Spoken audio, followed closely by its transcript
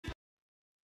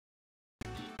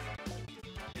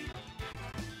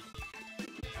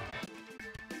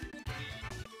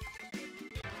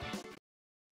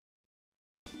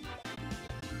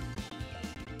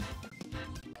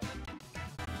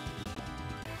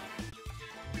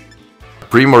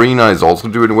Primarina is also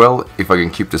doing well, if I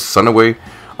can keep the sun away.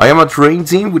 I am a terrain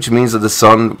team, which means that the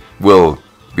sun will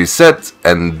be set,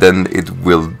 and then it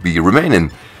will be remaining.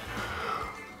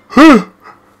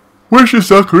 Which is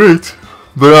not great,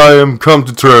 but I am come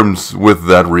to terms with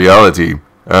that reality.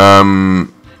 Not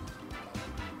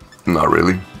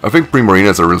really. I think Primarina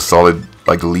is a real solid,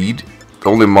 like, lead. The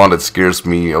only mod that scares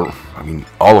me, I mean,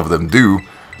 all of them do,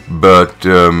 but,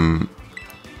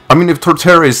 I mean, if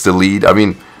Torterra is the lead, I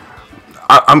mean,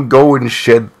 I'm going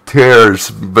shed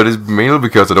tears, but it's mainly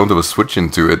because I don't have a switch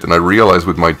into it, and I realized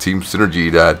with my team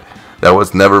synergy that that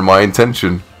was never my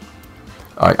intention.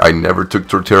 I never took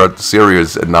Torterra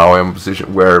serious, and now I'm in a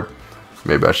position where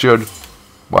maybe I should.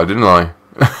 Why didn't I?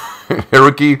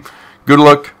 Hiroki, good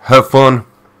luck, have fun,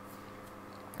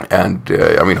 and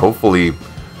I mean, hopefully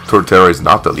Torterra is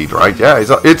not the lead, right? Yeah,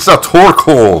 it's a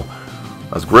Torkoal!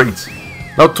 That's great.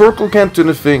 Now, Torkoal can't do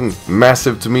anything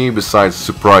massive to me besides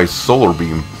surprise Solar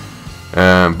Beam.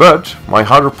 But my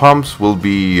Hydro Pumps will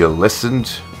be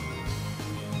lessened.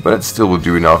 But it still will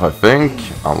do enough, I think.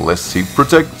 Unless he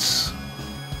protects.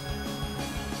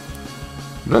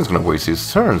 Then he's gonna waste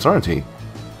his turns, aren't he?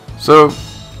 So,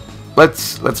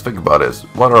 let's think about this.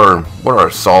 What are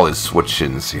solid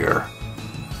switch-ins here?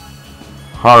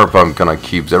 Hydro Pump kinda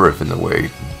keeps everything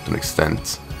away to an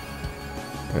extent.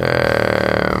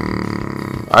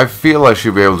 I feel I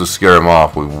should be able to scare him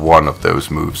off with one of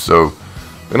those moves, so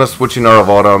I'm gonna switch in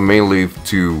Aravada mainly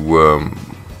to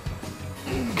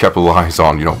capitalize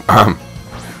on, you know,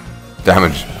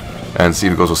 damage, and see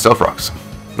if it goes with Stealth Rocks.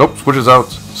 Nope, switches out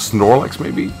Snorlax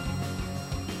maybe?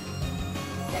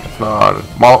 If not,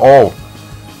 oh,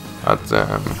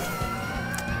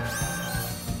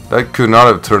 that could not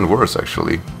have turned worse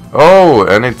actually. Oh,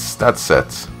 and it's that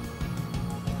set.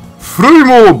 Free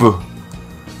mob!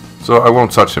 So I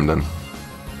won't touch him then.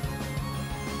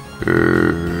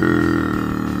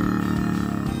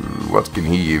 What can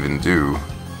he even do?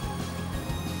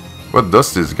 What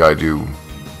does this guy do?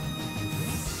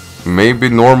 Maybe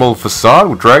normal facade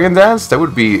with Dragon Dance? That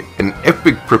would be an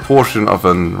epic proportion of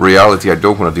a reality I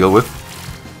don't want to deal with.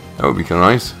 That would be kind of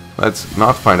nice. Let's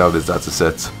not find out if that's a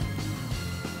set.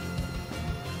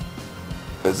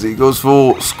 As he goes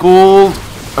for Scold.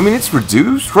 I mean, it's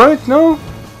reduced, right? No?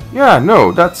 Yeah,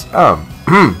 no, that's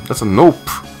that's a nope.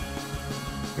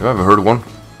 You haven't heard one?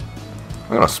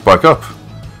 I'm gonna spike up.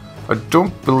 I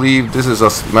don't believe this is a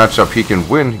matchup he can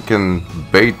win. He can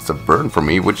bait the burn for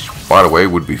me, which, by the way,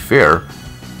 would be fair.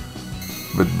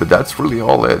 But that's really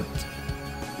all it.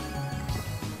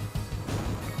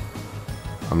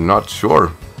 I'm not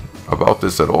sure about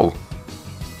this at all.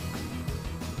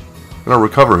 I'm gonna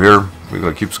recover here. We're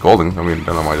gonna keep scalding. I mean,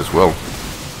 then I might as well.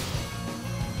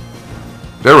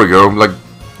 There we go. Like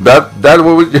that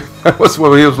was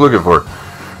what he was looking for,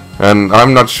 and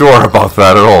I'm not sure about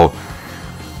that at all.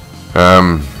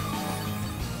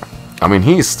 I mean,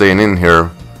 he's staying in here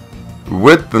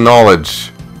with the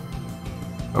knowledge.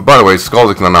 By the way,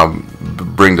 Scarlet can now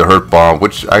bring the Hurt Bomb,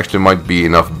 which actually might be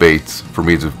enough bait for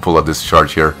me to pull a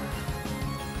discharge here.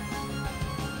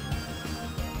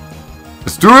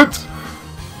 Let's do it!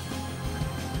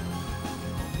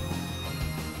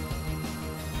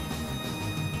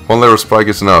 One layer of spike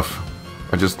is enough.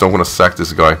 I just don't want to sack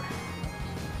this guy.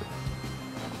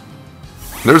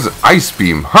 There's an Ice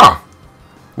Beam, huh?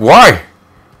 Why?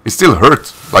 It still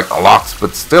hurts, like a lot,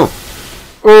 but still.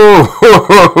 Oh, ho,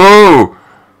 ho, ho.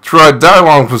 Try that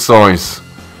one for size.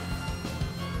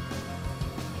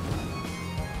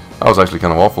 That was actually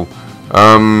kind of awful.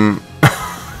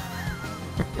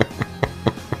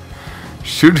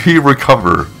 Should he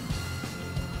recover?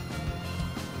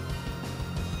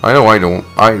 I know I don't.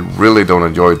 I really don't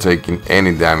enjoy taking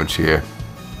any damage here.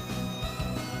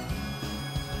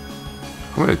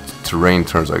 How many terrain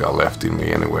turns I got left in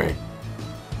me anyway?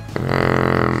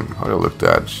 How do I look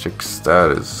at? Check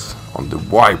status on the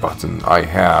Y button. I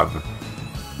have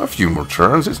a few more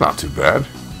turns. It's not too bad.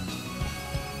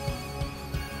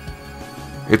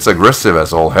 It's aggressive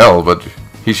as all hell, but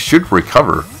he should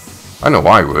recover. I know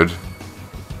I would.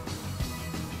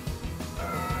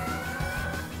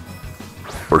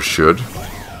 Or should.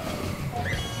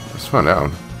 Let's find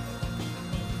out.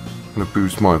 I'm gonna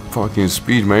boost my fucking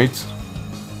speed, mate.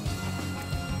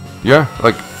 Yeah,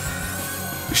 like,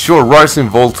 sure, Rising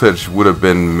Voltage would have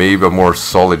been maybe a more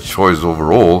solid choice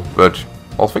overall, but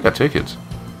I think I take it.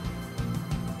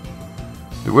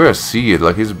 The way I see it,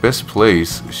 like, his best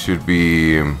place should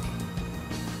be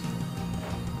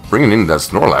bringing in that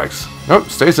Snorlax. Nope,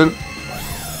 stays in.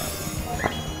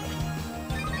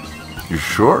 You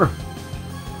sure?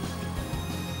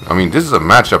 I mean, this is a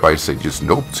matchup I say just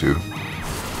nope to.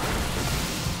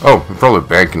 Oh, I'm probably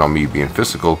banking on me being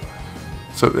physical.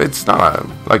 So it's not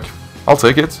like, I'll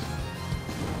take it.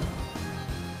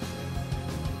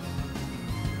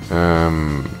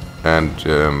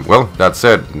 Well, that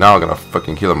said, now I'm gonna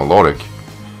fucking kill a melodic.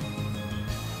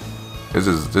 This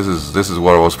is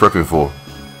what I was prepping for.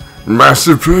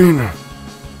 Massive pain.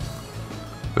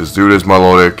 Let's do this,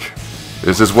 melodic.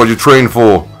 This is what you train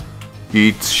for.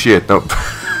 Eat shit. No.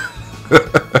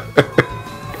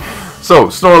 So,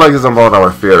 Snorlax is about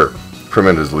our fear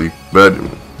tremendously, but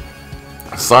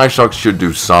Psyshock should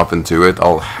do something to it.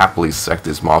 I'll happily sack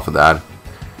this mod for that.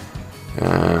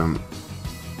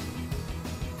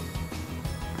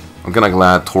 I'm kinda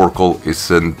glad Torkoal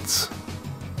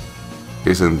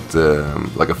isn't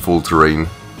like a full terrain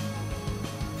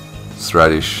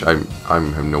Stradish. I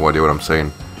have no idea what I'm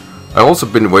saying. I've also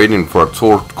been waiting for a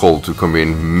Torkoal to come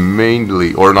in,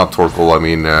 mainly, or not Torkoal, I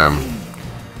mean,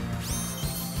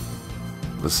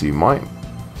 let's see, my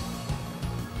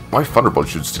Thunderbolt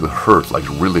should still hurt, like,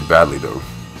 really badly, though.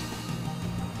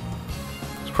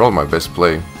 It's probably my best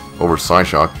play over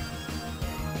Psyshock.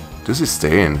 Does he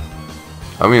stay in?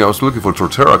 I mean, I was looking for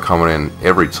Torterra coming in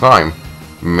every time,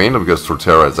 mainly because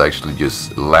Torterra is actually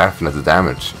just laughing at the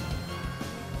damage.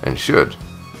 And should.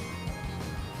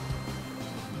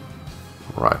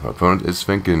 Right, my opponent is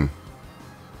thinking.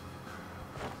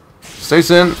 Stays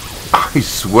in. I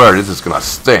swear this is gonna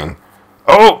sting.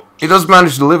 Oh, he does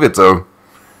manage to live it though.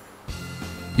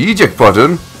 Eject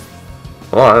button.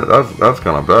 Oh, that's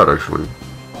kind of bad actually.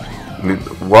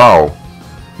 Wow.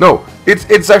 No,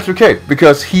 it's actually okay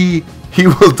because he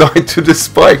will die to the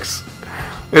spikes.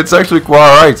 It's actually quite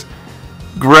alright.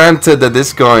 Granted that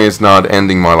this guy is not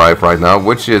ending my life right now,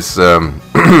 which is a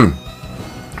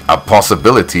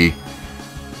possibility.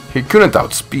 He couldn't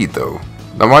outspeed though.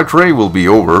 Now my tray will be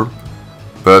over,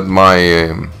 but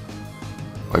my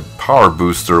power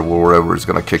booster or whatever is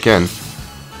gonna kick in,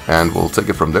 and we'll take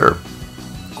it from there.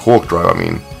 Quark drive, I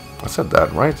mean. I said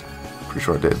that, right? Pretty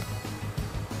sure I did.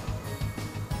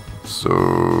 So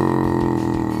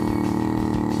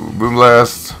Boom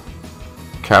Blast,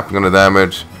 capping on the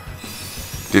damage.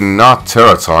 Did not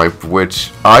Terra type,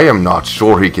 which I am not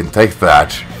sure he can take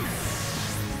that.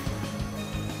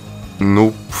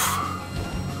 Nope.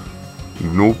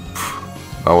 Nope.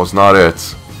 That was not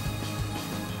it.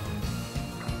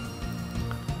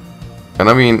 And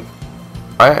I mean,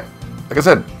 like I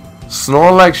said,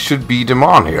 Snorlax should be the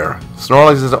mon here.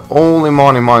 Snorlax is the only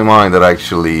mon in my mind that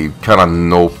actually kinda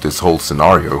noped this whole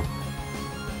scenario.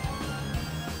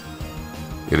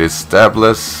 It is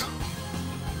Stabless.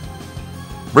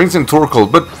 Brings in Torkoal,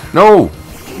 but no!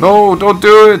 No, don't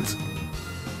do it!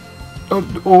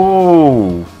 Don't,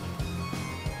 oh!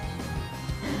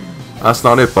 That's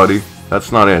not it, buddy.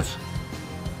 That's not it.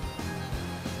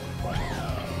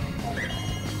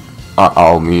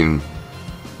 I mean,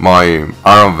 my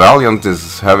Iron Valiant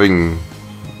is having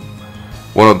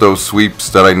one of those sweeps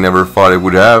that I never thought it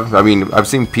would have. I mean, I've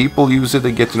seen people use it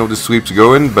and get, you know, the sweeps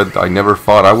going, but I never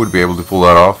thought I would be able to pull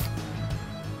that off.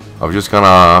 I was just kind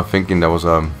of thinking that was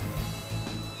a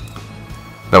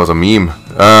meme.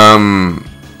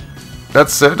 That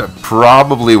said, I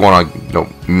probably want to, you know,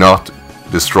 not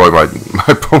destroy my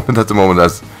opponent at the moment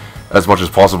as much as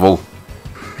possible.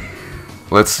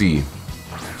 Let's see.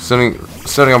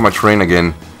 Setting up my train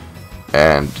again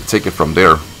and take it from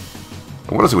there.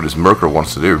 What is it what this Merker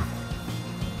wants to do?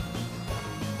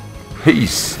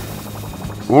 Peace.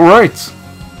 Alright.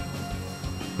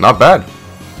 Not bad.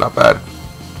 Not bad.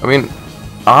 I mean,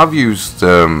 I've used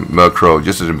Murkrow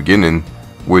just at the beginning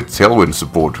with Tailwind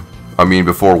support. I mean,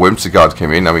 before Whimsicott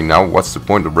came in. I mean, now what's the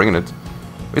point of bringing it?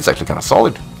 It's actually kind of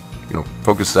solid. You know,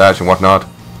 Focus Sash and whatnot.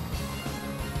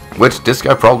 Which this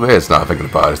guy probably is, now thinking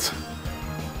about it.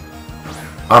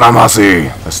 Aramasi!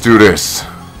 Let's do this.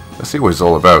 Let's see what it's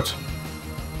all about.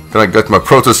 Then I got my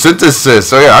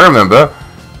photosynthesis. Oh yeah, I remember.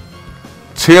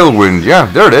 Tailwind. Yeah,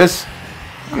 there it is.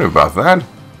 I knew about that.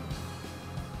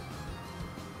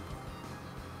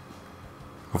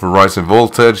 Over Rising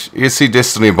Voltage. Is he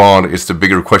Destiny Bond is the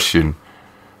bigger question.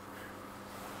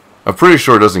 I'm pretty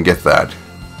sure it doesn't get that.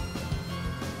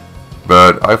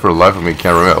 But I for the life of me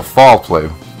can't remember. Fall Play.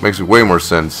 Makes way more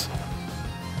sense.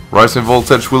 Rising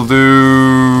Voltage will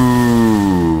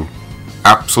do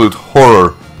absolute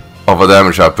horror of a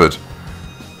damage output.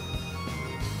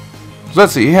 So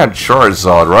let's see, he had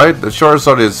Charizard, right? The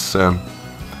Charizard is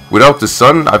without the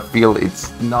sun, I feel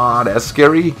it's not as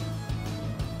scary.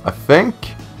 I think.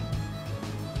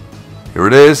 Here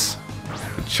it is.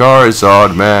 The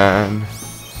Charizard man.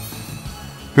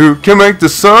 Who can make the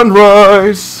sun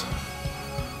rise?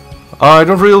 I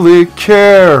don't really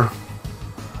care.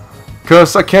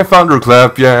 'Cause I can't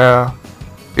thunderclap, yeah.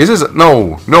 Is this a...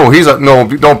 No, no, he's a... No,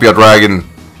 don't be a dragon.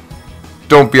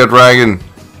 Don't be a dragon.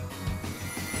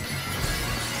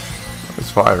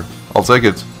 It's fire. I'll take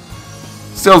it.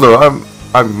 Still though,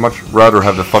 I'd much rather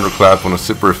have the thunderclap on a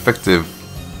super effective,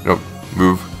 you know,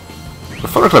 move. The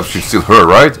thunderclap should still hurt,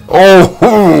 right?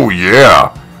 Oh,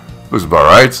 yeah. Looks about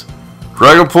right.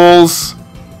 Dragon Pulse.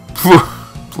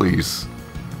 Please.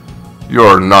 You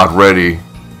are not ready.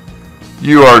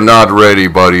 You are not ready,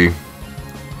 buddy.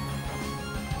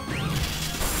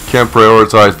 Can't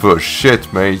prioritize for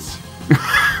shit, mate.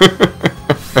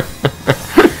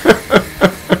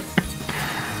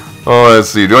 Oh, let's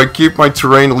see. Do I keep my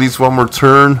terrain at least one more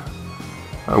turn?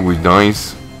 That would be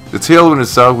nice. The tailwind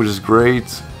is out, which is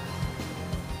great.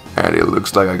 And it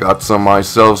looks like I got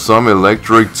myself some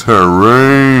electric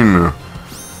terrain.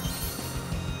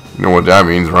 You know what that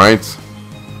means, right?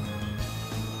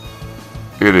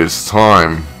 It is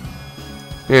time.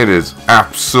 It is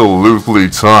absolutely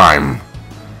time.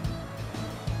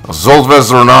 Assault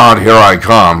vest or not, here I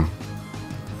come.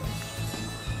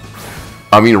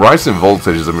 I mean, rising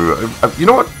voltage is a move. You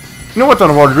know what? You know what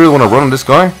I really want to run on this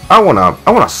guy? I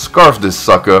wanna scarf this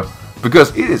sucker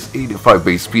because it is 85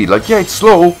 base speed. Like, yeah, it's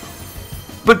slow,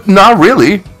 but not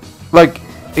really. Like,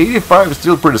 85 is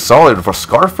still pretty solid for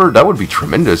Scarfer. That would be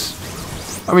tremendous.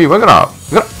 I mean, we're gonna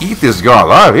eat this guy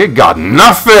alive. He got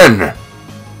nothing.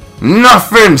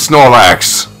 Nothing,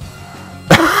 Snorlax.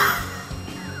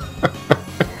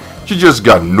 She just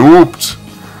got nooped.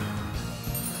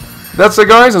 That's it,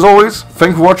 guys. As always,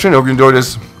 thank you for watching. I hope you enjoyed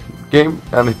this game.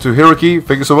 And to Hiroki,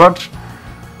 thank you so much.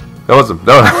 That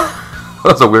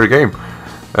was a weird game.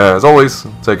 As always,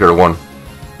 take care, everyone.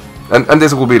 And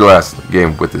this will be the last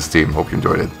game with this team. Hope you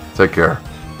enjoyed it. Take care.